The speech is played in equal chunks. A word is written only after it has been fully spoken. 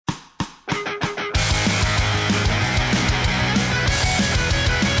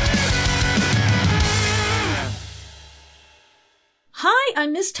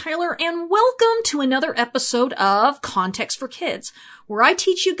I'm Miss Tyler, and welcome to another episode of Context for Kids, where I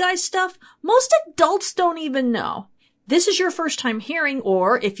teach you guys stuff most adults don't even know. This is your first time hearing,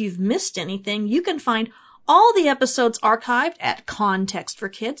 or if you've missed anything, you can find all the episodes archived at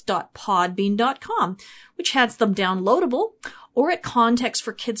contextforkids.podbean.com, which has them downloadable, or at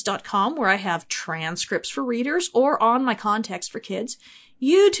contextforkids.com, where I have transcripts for readers, or on my Context for Kids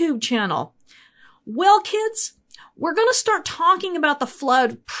YouTube channel. Well, kids, we're going to start talking about the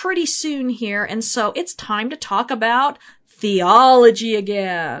flood pretty soon here, and so it's time to talk about theology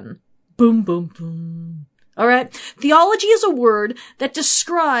again. Boom, boom, boom. All right. Theology is a word that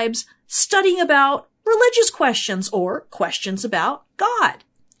describes studying about religious questions or questions about God.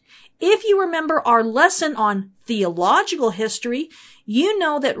 If you remember our lesson on theological history, you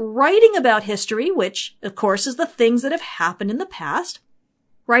know that writing about history, which of course is the things that have happened in the past,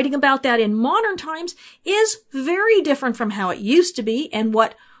 writing about that in modern times is very different from how it used to be, and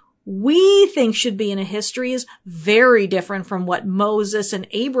what we think should be in a history is very different from what Moses and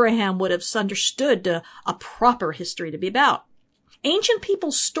Abraham would have understood a proper history to be about. Ancient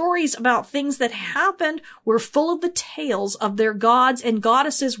people's stories about things that happened were full of the tales of their gods and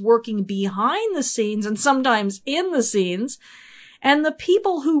goddesses working behind the scenes and sometimes in the scenes, and the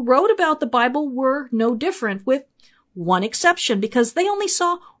people who wrote about the Bible were no different, with one exception, because they only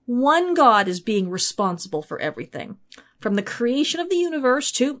saw one God as being responsible for everything, from the creation of the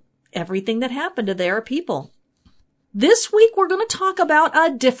universe to everything that happened to their people. This week, we're going to talk about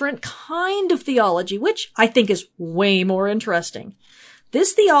a different kind of theology, which I think is way more interesting.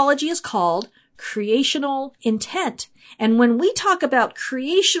 This theology is called creational intent. And when we talk about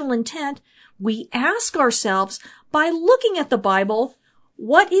creational intent, we ask ourselves, by looking at the Bible,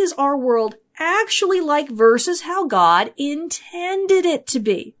 what is our world actually like versus how God intended it to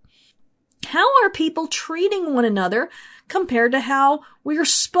be? How are people treating one another compared to how we are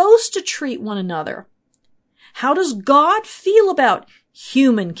supposed to treat one another? How does God feel about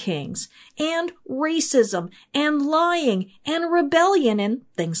human kings and racism and lying and rebellion and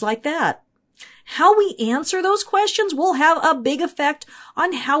things like that? How we answer those questions will have a big effect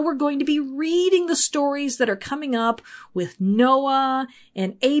on how we're going to be reading the stories that are coming up with Noah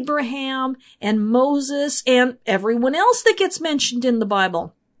and Abraham and Moses and everyone else that gets mentioned in the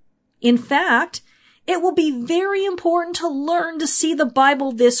Bible. In fact, it will be very important to learn to see the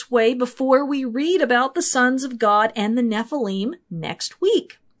Bible this way before we read about the sons of God and the Nephilim next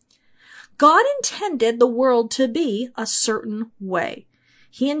week. God intended the world to be a certain way.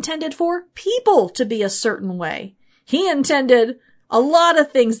 He intended for people to be a certain way. He intended a lot of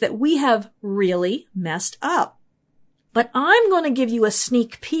things that we have really messed up. But I'm going to give you a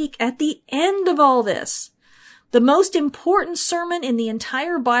sneak peek at the end of all this. The most important sermon in the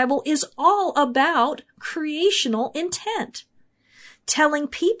entire Bible is all about creational intent. Telling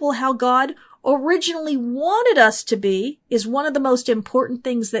people how God originally wanted us to be is one of the most important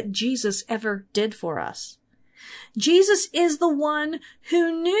things that Jesus ever did for us. Jesus is the one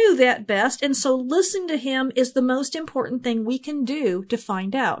who knew that best, and so listening to him is the most important thing we can do to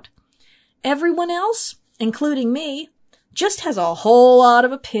find out. Everyone else, including me, just has a whole lot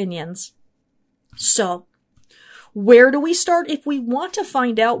of opinions. So, where do we start if we want to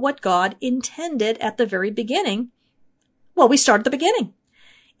find out what God intended at the very beginning? Well, we start at the beginning.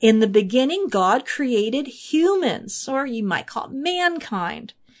 In the beginning, God created humans, or you might call it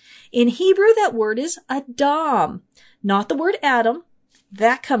mankind. In Hebrew, that word is Adam, not the word Adam.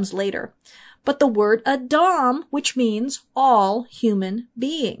 That comes later. But the word Adam, which means all human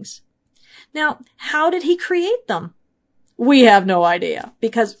beings. Now, how did he create them? We have no idea,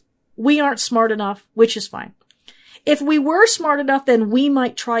 because we aren't smart enough, which is fine. If we were smart enough, then we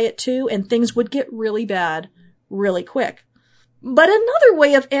might try it too, and things would get really bad really quick. But another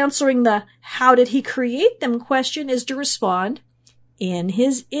way of answering the how did he create them question is to respond, in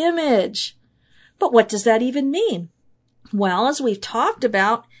his image. But what does that even mean? Well, as we've talked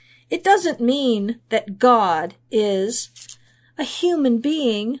about, it doesn't mean that God is a human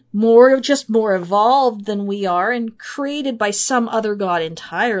being, more evolved than we are and created by some other God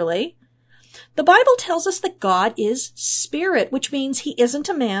entirely. The Bible tells us that God is spirit, which means he isn't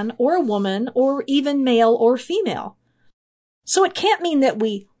a man or a woman or even male or female. So it can't mean that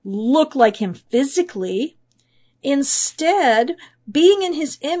we look like him physically. Instead, being in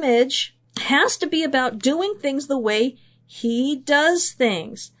his image has to be about doing things the way he does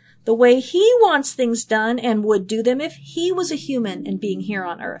things, the way he wants things done and would do them if he was a human and being here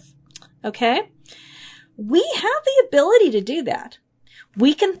on earth. Okay? We have the ability to do that.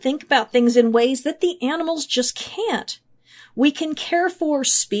 We can think about things in ways that the animals just can't. We can care for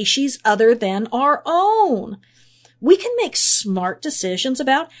species other than our own. We can make smart decisions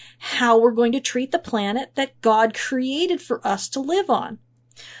about how we're going to treat the planet that God created for us to live on.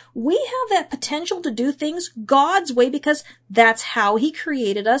 We have that potential to do things God's way because that's how He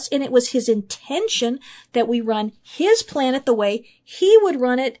created us, and it was His intention that we run His planet the way He would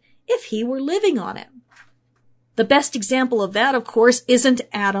run it if He were living on it. The best example of that, of course, isn't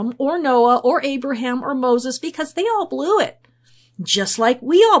Adam or Noah or Abraham or Moses, because they all blew it, just like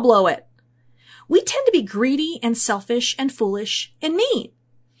we all blow it. We tend to be greedy and selfish and foolish and mean.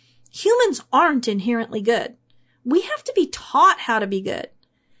 Humans aren't inherently good. We have to be taught how to be good.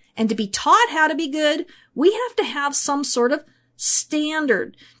 And to be taught how to be good, we have to have some sort of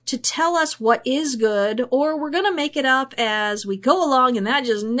standard to tell us what is good, or we're going to make it up as we go along, and that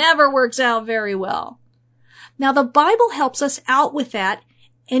just never works out very well. Now, the Bible helps us out with that,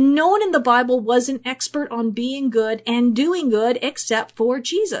 and no one in the Bible was an expert on being good and doing good except for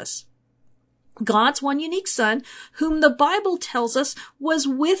Jesus, God's one unique Son, whom the Bible tells us was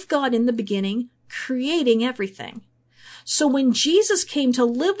with God in the beginning, creating everything. So when Jesus came to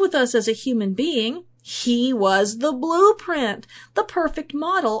live with us as a human being, He was the blueprint, the perfect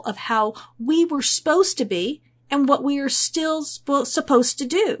model of how we were supposed to be and what we are still supposed to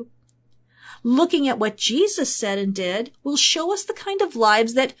do. Looking at what Jesus said and did will show us the kind of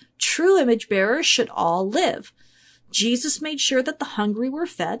lives that true image bearers should all live. Jesus made sure that the hungry were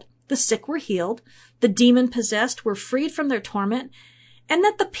fed, the sick were healed, the demon-possessed were freed from their torment, and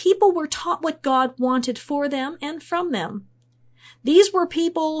that the people were taught what God wanted for them and from them. These were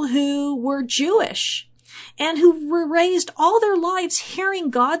people who were Jewish and who were raised all their lives hearing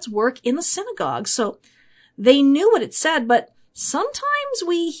God's work in the synagogue. So they knew what it said, but sometimes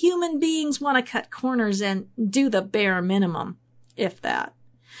we human beings want to cut corners and do the bare minimum, if that.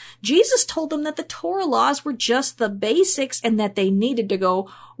 Jesus told them that the Torah laws were just the basics and that they needed to go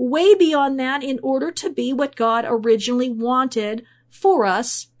way beyond that in order to be what God originally wanted for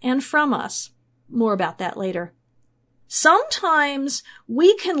us and from us. More about that later. Sometimes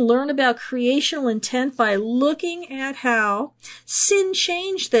we can learn about creational intent by looking at how sin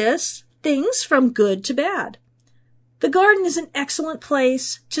changed things from good to bad. The garden is an excellent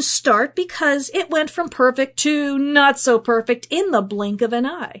place to start because it went from perfect to not so perfect in the blink of an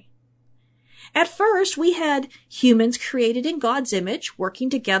eye. At first, we had humans created in God's image, working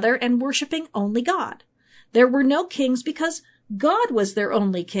together and worshiping only God. There were no kings because God was their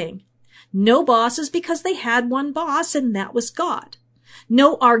only king. No bosses because they had one boss, and that was God.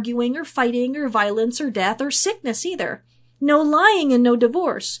 No arguing or fighting or violence or death or sickness either. No lying and no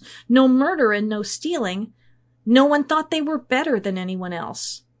divorce. No murder and no stealing. No one thought they were better than anyone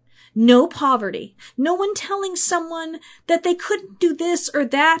else. No poverty. No one telling someone that they couldn't do this or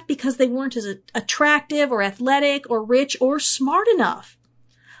that because they weren't as attractive or athletic or rich or smart enough.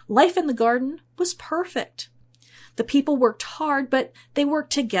 Life in the garden was perfect. The people worked hard, but they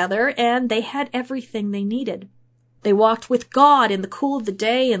worked together and they had everything they needed. They walked with God in the cool of the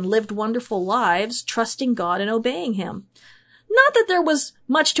day and lived wonderful lives, trusting God and obeying Him. Not that there was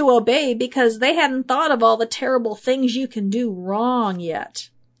much to obey because they hadn't thought of all the terrible things you can do wrong yet.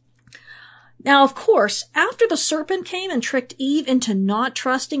 Now, of course, after the serpent came and tricked Eve into not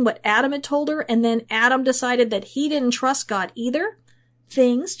trusting what Adam had told her, and then Adam decided that he didn't trust God either,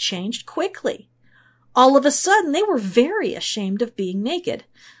 things changed quickly. All of a sudden, they were very ashamed of being naked.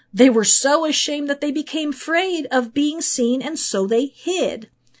 They were so ashamed that they became afraid of being seen, and so they hid.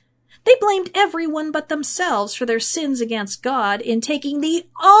 They blamed everyone but themselves for their sins against God in taking the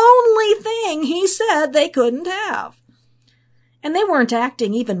only thing He said they couldn't have. And they weren't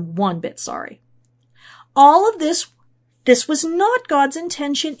acting even one bit sorry. All of this was not God's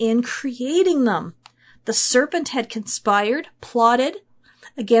intention in creating them. The serpent had conspired, plotted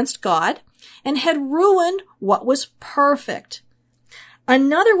against God, and had ruined what was perfect.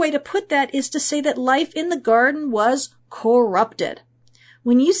 Another way to put that is to say that life in the garden was corrupted.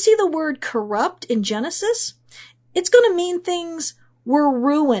 When you see the word corrupt in Genesis, it's going to mean things were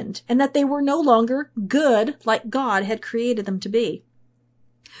ruined and that they were no longer good like God had created them to be.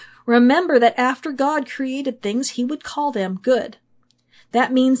 Remember that after God created things, He would call them good.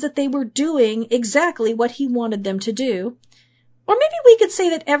 That means that they were doing exactly what He wanted them to do. Or maybe we could say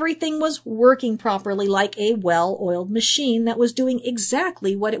that everything was working properly like a well-oiled machine that was doing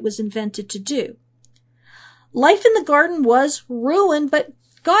exactly what it was invented to do. Life in the garden was ruined, but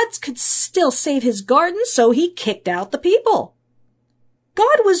God could still save His garden, so He kicked out the people.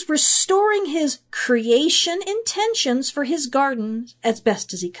 God was restoring His creation intentions for His garden as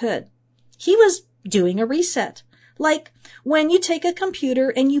best as He could. He was doing a reset, like when you take a computer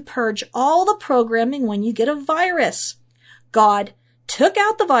and you purge all the programming when you get a virus. God took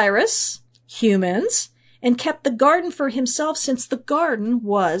out the virus, humans, and kept the garden for himself since the garden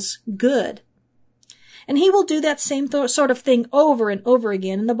was good. And he will do that same sort of thing over and over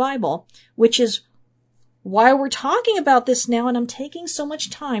again in the Bible, which is why we're talking about this now, and I'm taking so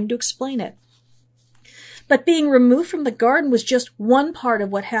much time to explain it. But being removed from the garden was just one part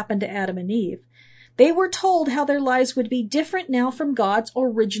of what happened to Adam and Eve. They were told how their lives would be different now from God's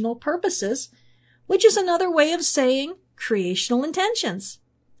original purposes, which is another way of saying creational intentions.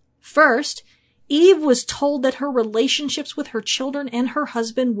 First, Eve was told that her relationships with her children and her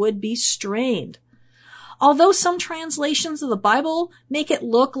husband would be strained. Although some translations of the Bible make it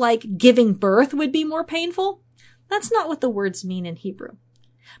look like giving birth would be more painful, that's not what the words mean in Hebrew.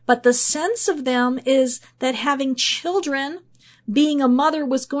 But the sense of them is that having children, being a mother,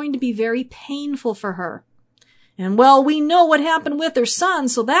 was going to be very painful for her. And well, we know what happened with her son,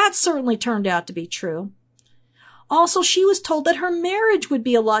 so that certainly turned out to be true. Also, she was told that her marriage would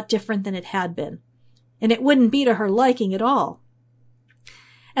be a lot different than it had been, and it wouldn't be to her liking at all.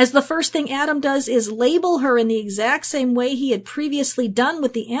 As the first thing Adam does is label her in the exact same way he had previously done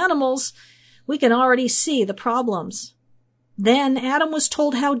with the animals, we can already see the problems. Then Adam was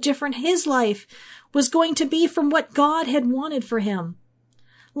told how different his life was going to be from what God had wanted for him.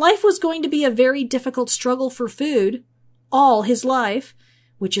 Life was going to be a very difficult struggle for food, all his life,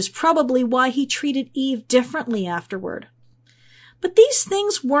 which is probably why he treated Eve differently afterward. But these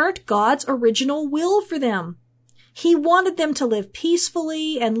things weren't God's original will for them. He wanted them to live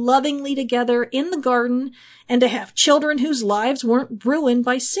peacefully and lovingly together in the garden and to have children whose lives weren't ruined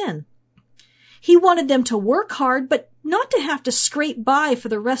by sin. He wanted them to work hard, but not to have to scrape by for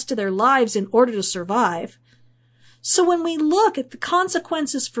the rest of their lives in order to survive. So when we look at the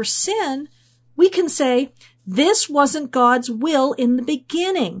consequences for sin, we can say, this wasn't God's will in the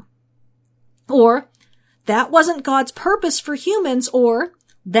beginning. Or, that wasn't God's purpose for humans, or,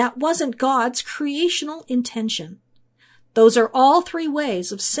 that wasn't God's creational intention. Those are all three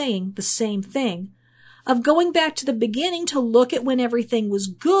ways of saying the same thing, of going back to the beginning to look at when everything was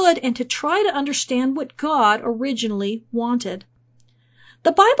good and to try to understand what God originally wanted.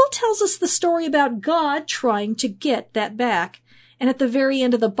 The Bible tells us the story about God trying to get that back, and at the very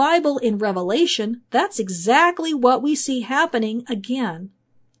end of the Bible in Revelation, that's exactly what we see happening again.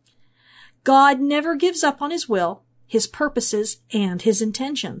 God never gives up on his will, his purposes, and his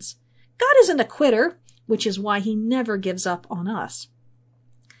intentions. God isn't a quitter, which is why he never gives up on us.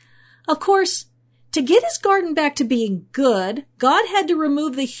 Of course, to get his garden back to being good, God had to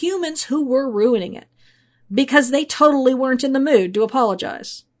remove the humans who were ruining it, because they totally weren't in the mood to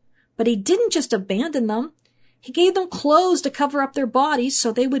apologize. But he didn't just abandon them. He gave them clothes to cover up their bodies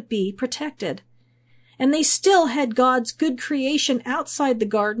so they would be protected. And they still had God's good creation outside the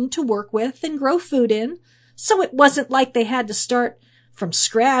garden to work with and grow food in, so it wasn't like they had to start from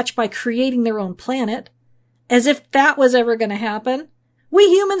scratch by creating their own planet. As if that was ever going to happen. We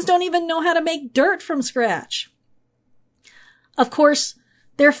humans don't even know how to make dirt from scratch. Of course,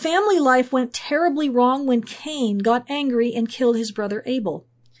 their family life went terribly wrong when Cain got angry and killed his brother Abel.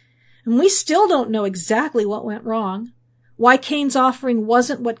 And we still don't know exactly what went wrong, why Cain's offering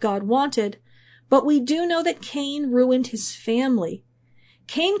wasn't what God wanted, but we do know that Cain ruined his family.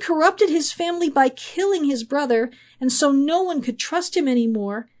 Cain corrupted his family by killing his brother, and so no one could trust him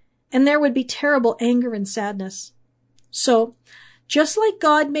anymore, and there would be terrible anger and sadness. So, just like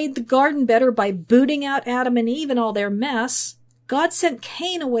God made the garden better by booting out Adam and Eve and all their mess, God sent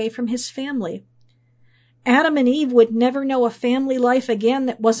Cain away from his family. Adam and Eve would never know a family life again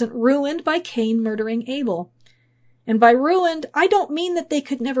that wasn't ruined by Cain murdering Abel. And by ruined, I don't mean that they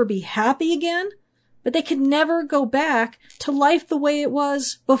could never be happy again, but they could never go back to life the way it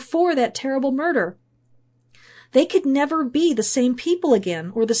was before that terrible murder. They could never be the same people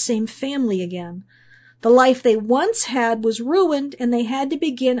again or the same family again. The life they once had was ruined, and they had to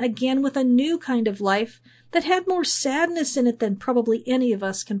begin again with a new kind of life that had more sadness in it than probably any of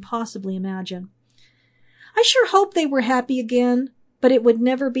us can possibly imagine. I sure hope they were happy again, but it would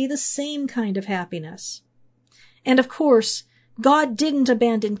never be the same kind of happiness. And of course, God didn't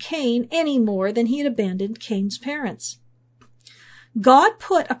abandon Cain any more than he had abandoned Cain's parents. God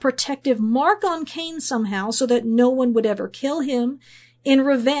put a protective mark on Cain somehow so that no one would ever kill him in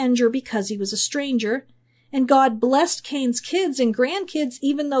revenge or because he was a stranger, and God blessed Cain's kids and grandkids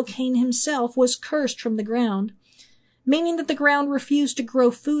even though Cain himself was cursed from the ground, meaning that the ground refused to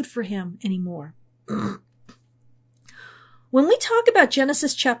grow food for him anymore. When we talk about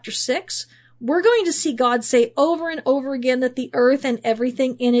Genesis chapter 6, we're going to see God say over and over again that the earth and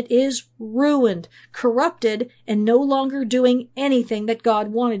everything in it is ruined, corrupted, and no longer doing anything that God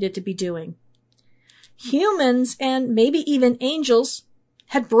wanted it to be doing. Humans, and maybe even angels,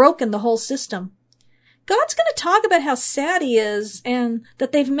 had broken the whole system. God's going to talk about how sad he is and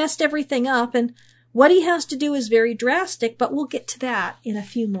that they've messed everything up, and what he has to do is very drastic, but we'll get to that in a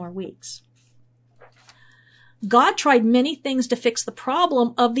few more weeks. God tried many things to fix the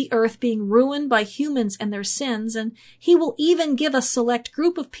problem of the earth being ruined by humans and their sins, and he will even give a select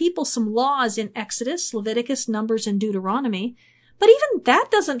group of people some laws in Exodus, Leviticus, Numbers, and Deuteronomy. But even that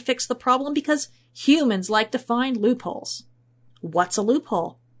doesn't fix the problem because humans like to find loopholes. What's a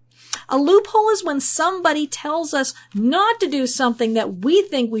loophole? A loophole is when somebody tells us not to do something that we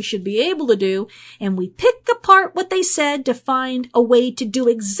think we should be able to do, and we pick apart what they said to find a way to do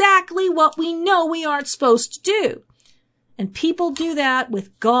exactly what we know we aren't supposed to do. And people do that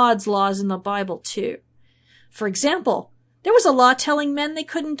with God's laws in the Bible too. For example, there was a law telling men they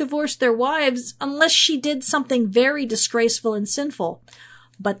couldn't divorce their wives unless she did something very disgraceful and sinful.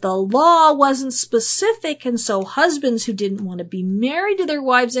 But the law wasn't specific, and so husbands who didn't want to be married to their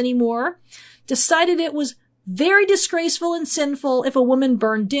wives anymore decided it was very disgraceful and sinful if a woman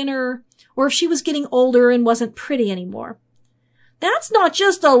burned dinner or if she was getting older and wasn't pretty anymore. That's not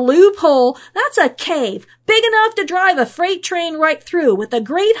just a loophole, that's a cave big enough to drive a freight train right through with a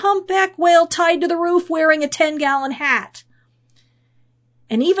great humpback whale tied to the roof wearing a 10-gallon hat.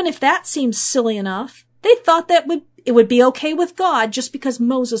 And even if that seems silly enough, they thought that it would be okay with God just because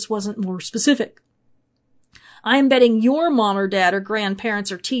Moses wasn't more specific. I'm betting your mom or dad or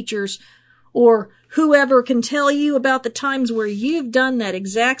grandparents or teachers or whoever can tell you about the times where you've done that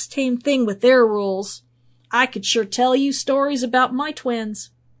exact same thing with their rules. I could sure tell you stories about my twins.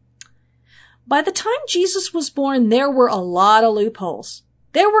 By the time Jesus was born, there were a lot of loopholes.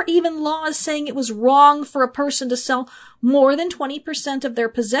 There were even laws saying it was wrong for a person to sell more than 20% of their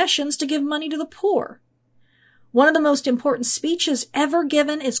possessions to give money to the poor. One of the most important speeches ever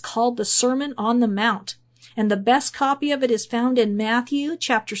given is called the Sermon on the Mount, and the best copy of it is found in Matthew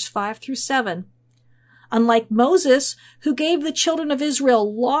chapters 5 through 7. Unlike Moses, who gave the children of Israel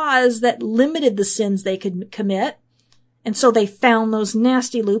laws that limited the sins they could commit, and so they found those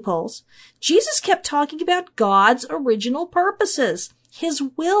nasty loopholes, Jesus kept talking about God's original purposes, his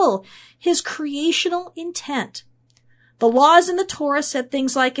will, his creational intent. The laws in the Torah said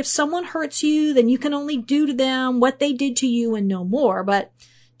things like, if someone hurts you, then you can only do to them what they did to you and no more. But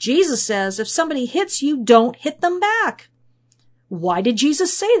Jesus says, if somebody hits you, don't hit them back. Why did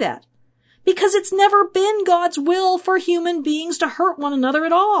Jesus say that? Because it's never been God's will for human beings to hurt one another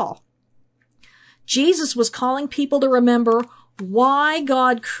at all. Jesus was calling people to remember why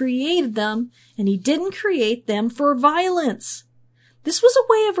God created them, and he didn't create them for violence. This was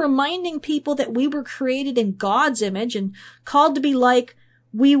a way of reminding people that we were created in God's image and called to be like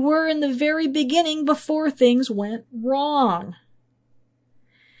we were in the very beginning before things went wrong.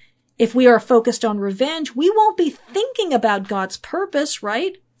 If we are focused on revenge, we won't be thinking about God's purpose,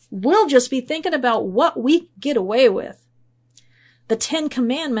 right? We'll just be thinking about what we get away with. The 10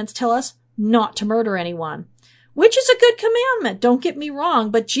 Commandments tell us not to murder anyone, which is a good commandment, don't get me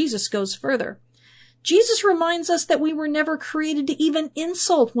wrong, but Jesus goes further. Jesus reminds us that we were never created to even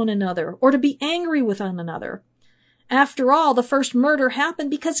insult one another or to be angry with one another. After all, the first murder happened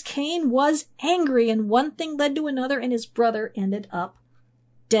because Cain was angry and one thing led to another and his brother ended up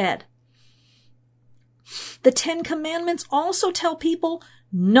dead. The 10 Commandments also tell people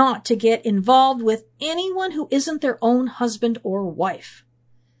not to get involved with anyone who isn't their own husband or wife.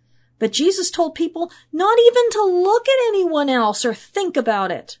 But Jesus told people not even to look at anyone else or think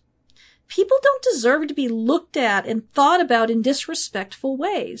about it. People don't deserve to be looked at and thought about in disrespectful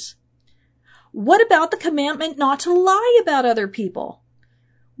ways. What about the commandment not to lie about other people?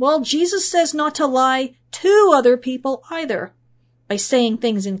 Well, Jesus says not to lie to other people either, by saying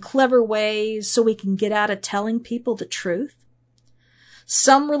things in clever ways so we can get out of telling people the truth.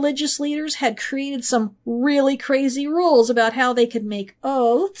 Some religious leaders had created some really crazy rules about how they could make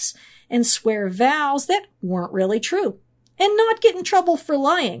oaths and swear vows that weren't really true, and not get in trouble for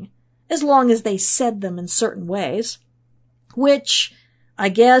lying, as long as they said them in certain ways, which I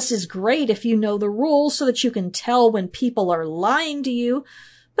guess is great if you know the rules so that you can tell when people are lying to you,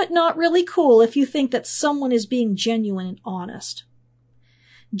 but not really cool if you think that someone is being genuine and honest.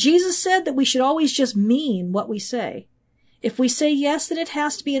 Jesus said that we should always just mean what we say. If we say yes, then it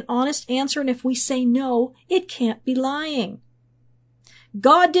has to be an honest answer, and if we say no, it can't be lying.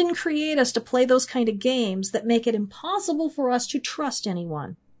 God didn't create us to play those kind of games that make it impossible for us to trust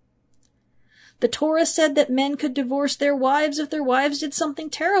anyone. The Torah said that men could divorce their wives if their wives did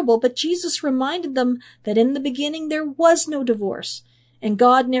something terrible, but Jesus reminded them that in the beginning there was no divorce, and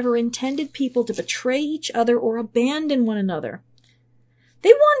God never intended people to betray each other or abandon one another.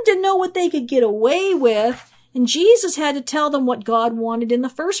 They wanted to know what they could get away with, and Jesus had to tell them what God wanted in the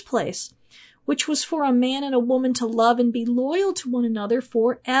first place, which was for a man and a woman to love and be loyal to one another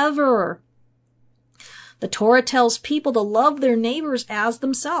forever. The Torah tells people to love their neighbors as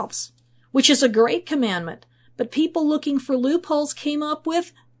themselves, which is a great commandment, but people looking for loopholes came up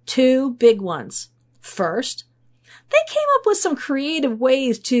with two big ones. First, they came up with some creative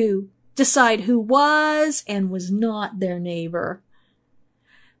ways to decide who was and was not their neighbor.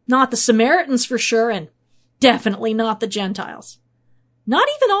 Not the Samaritans for sure, and definitely not the Gentiles. Not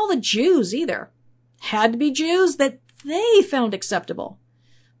even all the Jews either. Had to be Jews that they found acceptable.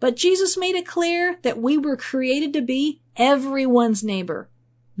 But Jesus made it clear that we were created to be everyone's neighbor.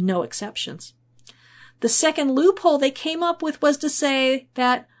 No exceptions. The second loophole they came up with was to say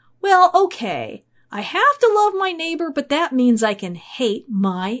that, well, okay, I have to love my neighbor, but that means I can hate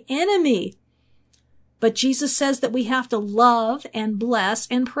my enemy. But Jesus says that we have to love and bless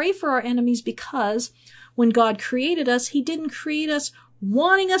and pray for our enemies because when God created us, He didn't create us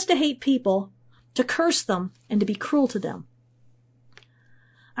wanting us to hate people, to curse them, and to be cruel to them.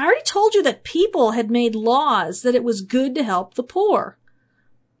 I already told you that people had made laws that it was good to help the poor,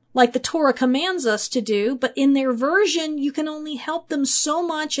 like the Torah commands us to do, but in their version, you can only help them so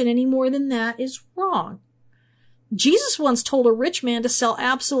much, and any more than that is wrong. Jesus once told a rich man to sell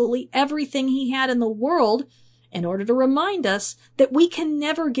absolutely everything he had in the world in order to remind us that we can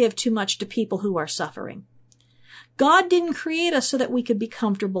never give too much to people who are suffering. God didn't create us so that we could be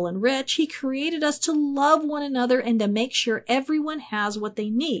comfortable and rich. He created us to love one another and to make sure everyone has what they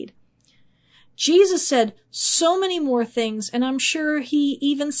need. Jesus said so many more things, and I'm sure He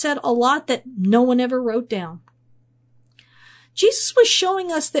even said a lot that no one ever wrote down. Jesus was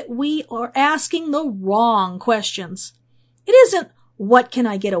showing us that we are asking the wrong questions. It isn't, what can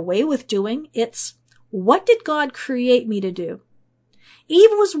I get away with doing? It's, what did God create me to do?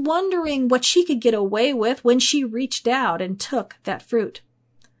 Eve was wondering what she could get away with when she reached out and took that fruit.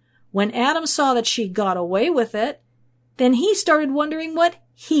 When Adam saw that she got away with it, then he started wondering what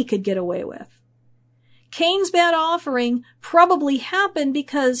he could get away with. Cain's bad offering probably happened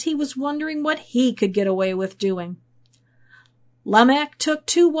because he was wondering what he could get away with doing. Lamech took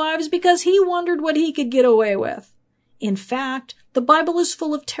 2 wives because he wondered what he could get away with. In fact, the Bible is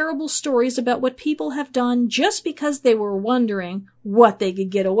full of terrible stories about what people have done just because they were wondering what they could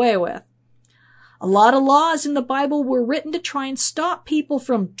get away with. A lot of laws in the Bible were written to try and stop people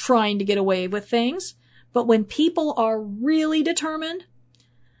from trying to get away with things, but when people are really determined,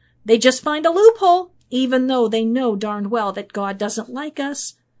 they just find a loophole, even though they know darned well that God doesn't like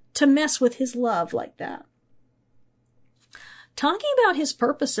us to mess with His love like that. Talking about His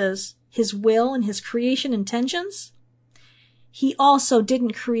purposes, His will, and His creation intentions, He also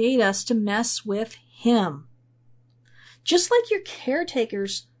didn't create us to mess with Him. Just like your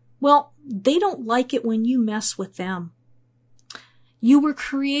caretakers, well, they don't like it when you mess with them. You were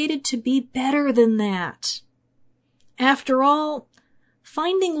created to be better than that. After all,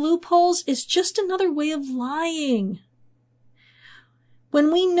 finding loopholes is just another way of lying.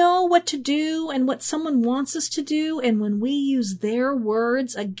 When we know what to do and what someone wants us to do, and when we use their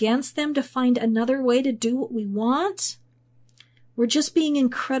words against them to find another way to do what we want, we're just being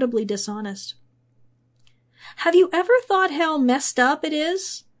incredibly dishonest. Have you ever thought how messed up it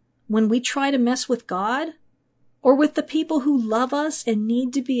is when we try to mess with God or with the people who love us and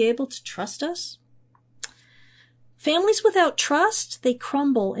need to be able to trust us? Families without trust, they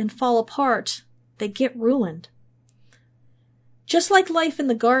crumble and fall apart. They get ruined. Just like life in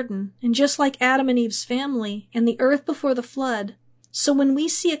the garden, and just like Adam and Eve's family and the earth before the flood, so when we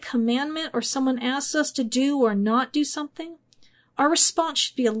see a commandment or someone asks us to do or not do something, our response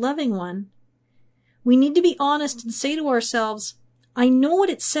should be a loving one. We need to be honest and say to ourselves, I know what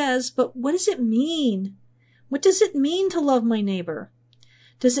it says, but what does it mean? What does it mean to love my neighbor?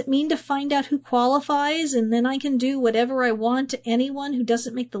 Does it mean to find out who qualifies and then I can do whatever I want to anyone who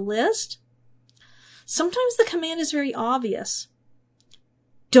doesn't make the list? Sometimes the command is very obvious.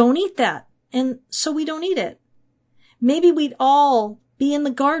 Don't eat that, and so we don't eat it. Maybe we'd all be in the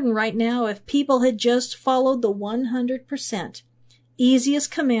garden right now if people had just followed the 100% easiest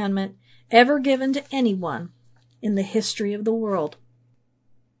commandment ever given to anyone in the history of the world.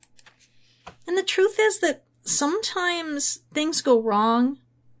 And the truth is that sometimes things go wrong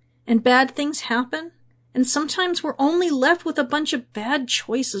and bad things happen, and sometimes we're only left with a bunch of bad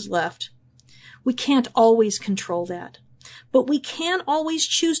choices left. We can't always control that, but we can always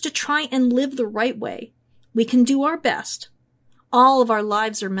choose to try and live the right way. We can do our best. All of our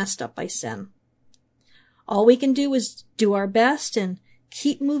lives are messed up by sin. All we can do is do our best and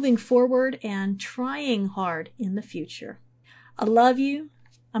keep moving forward and trying hard in the future. I love you.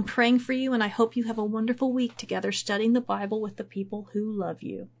 I'm praying for you, and I hope you have a wonderful week together studying the Bible with the people who love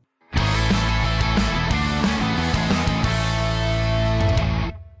you.